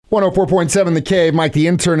104.7 The Cave. Mike the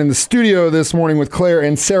intern in the studio this morning with Claire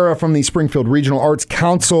and Sarah from the Springfield Regional Arts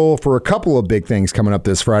Council for a couple of big things coming up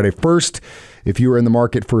this Friday. First, if you are in the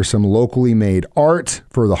market for some locally made art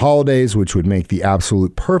for the holidays, which would make the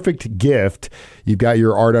absolute perfect gift, you've got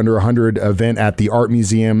your Art Under 100 event at the Art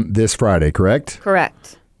Museum this Friday, correct?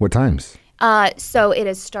 Correct. What times? So it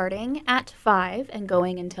is starting at 5 and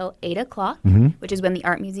going until 8 o'clock, which is when the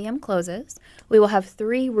Art Museum closes. We will have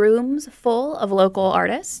 3 rooms full of local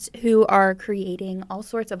artists who are creating all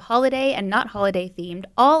sorts of holiday and not holiday themed,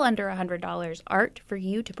 all under $100 art for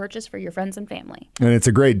you to purchase for your friends and family. And it's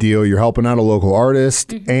a great deal. You're helping out a local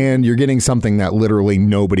artist, and you're getting something that literally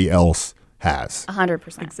nobody else has.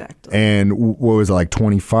 100%. Exactly. And what was it, like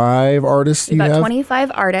 25 artists you About have?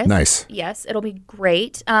 25 artists. Nice. Yes, it'll be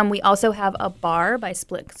great. We also have a bar by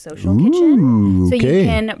Split Social Kitchen. So okay. you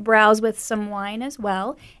can browse with some wine as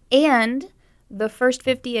well. And the first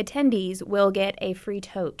 50 attendees will get a free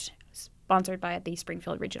tote sponsored by the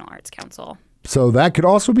Springfield Regional Arts Council. So that could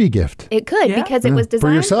also be a gift. It could, because it was For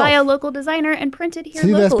designed yourself. by a local designer and printed here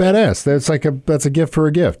See, locally. that's badass. That's a gift for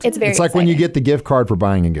a gift. It's very It's like when you exciting. get the gift card for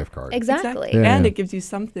buying a gift card. Exactly. Yeah. And it gives you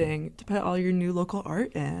something to put all your new local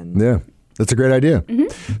art in. Yeah. That's a great idea.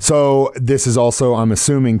 So this is also, I'm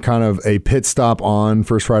assuming, kind of a pit stop on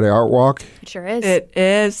First Friday Art Walk. It sure is. It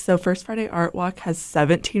is. So First Friday Art Walk has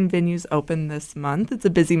 17 venues open this month. It's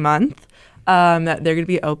a busy month. That they're going to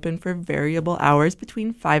be open for variable hours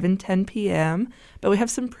between 5 and 10 p.m. But we have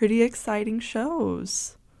some pretty exciting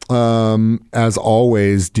shows. As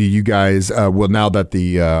always, do you guys, now that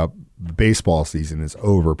the baseball season is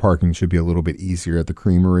over, parking should be a little bit easier at the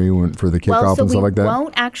Creamery for the kickoff and stuff like that? we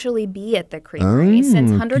won't actually be at the Creamery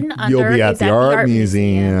since 100 and Under You'll be at is the Art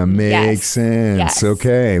Museum. Makes sense. Yes.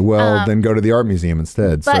 Okay. Well, then go to the Art Museum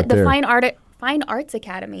instead. It's But right the there. Fine Arts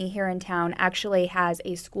Academy here in town actually has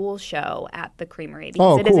a school show at the Creamery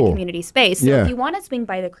Oh, because it is a cool. community space. So Yeah. if you want to swing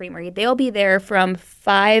by the Creamery, they'll be there from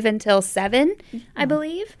 5 until 7, I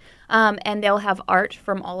believe. And they'll have art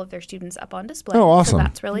from all of their students up on display. Oh, awesome. So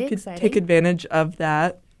that's really You could exciting. take advantage of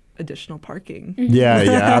that additional parking. Yeah,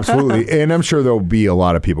 absolutely. And I'm sure there'll be a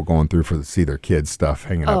lot of people going through to see their kids' stuff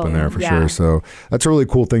hanging up in there for sure. So that's a really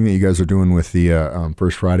cool thing that you guys are doing with the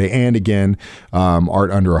First Friday. And again,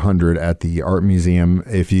 Art Under 100 at the Art Museum.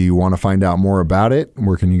 If you want to find out more about it,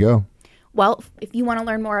 where can you go? Well, if you want to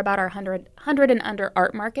learn more about our 100 and Under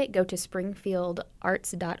Art Market, go to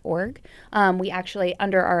springfieldarts.org. We actually,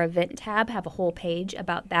 under our event tab, have a whole page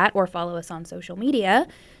about that, or follow us on social media.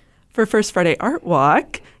 For First Friday Art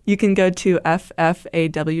Walk, you can go to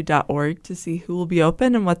ffaw.org to see who will be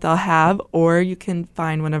open and what they'll have, or you can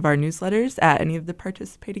find one of our newsletters at any of the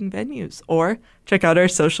participating venues, or check out our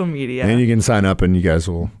social media. And you can sign up and you guys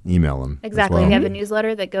will email them. Exactly. As We well. have a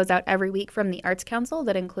newsletter that goes out every week from the Arts Council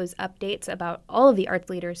that includes updates about all of the arts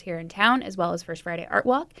leaders here in town, as well as First Friday Art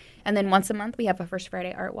Walk. And then once a month, we have a First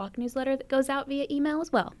Friday Art Walk newsletter that goes out via email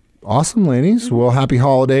as well. Awesome, ladies. Well, happy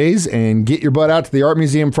holidays, and get your butt out to the Art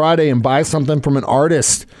Museum Friday and buy something from an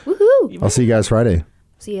artist. Woohoo! I'll see you guys Friday.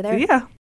 See you there. Yeah.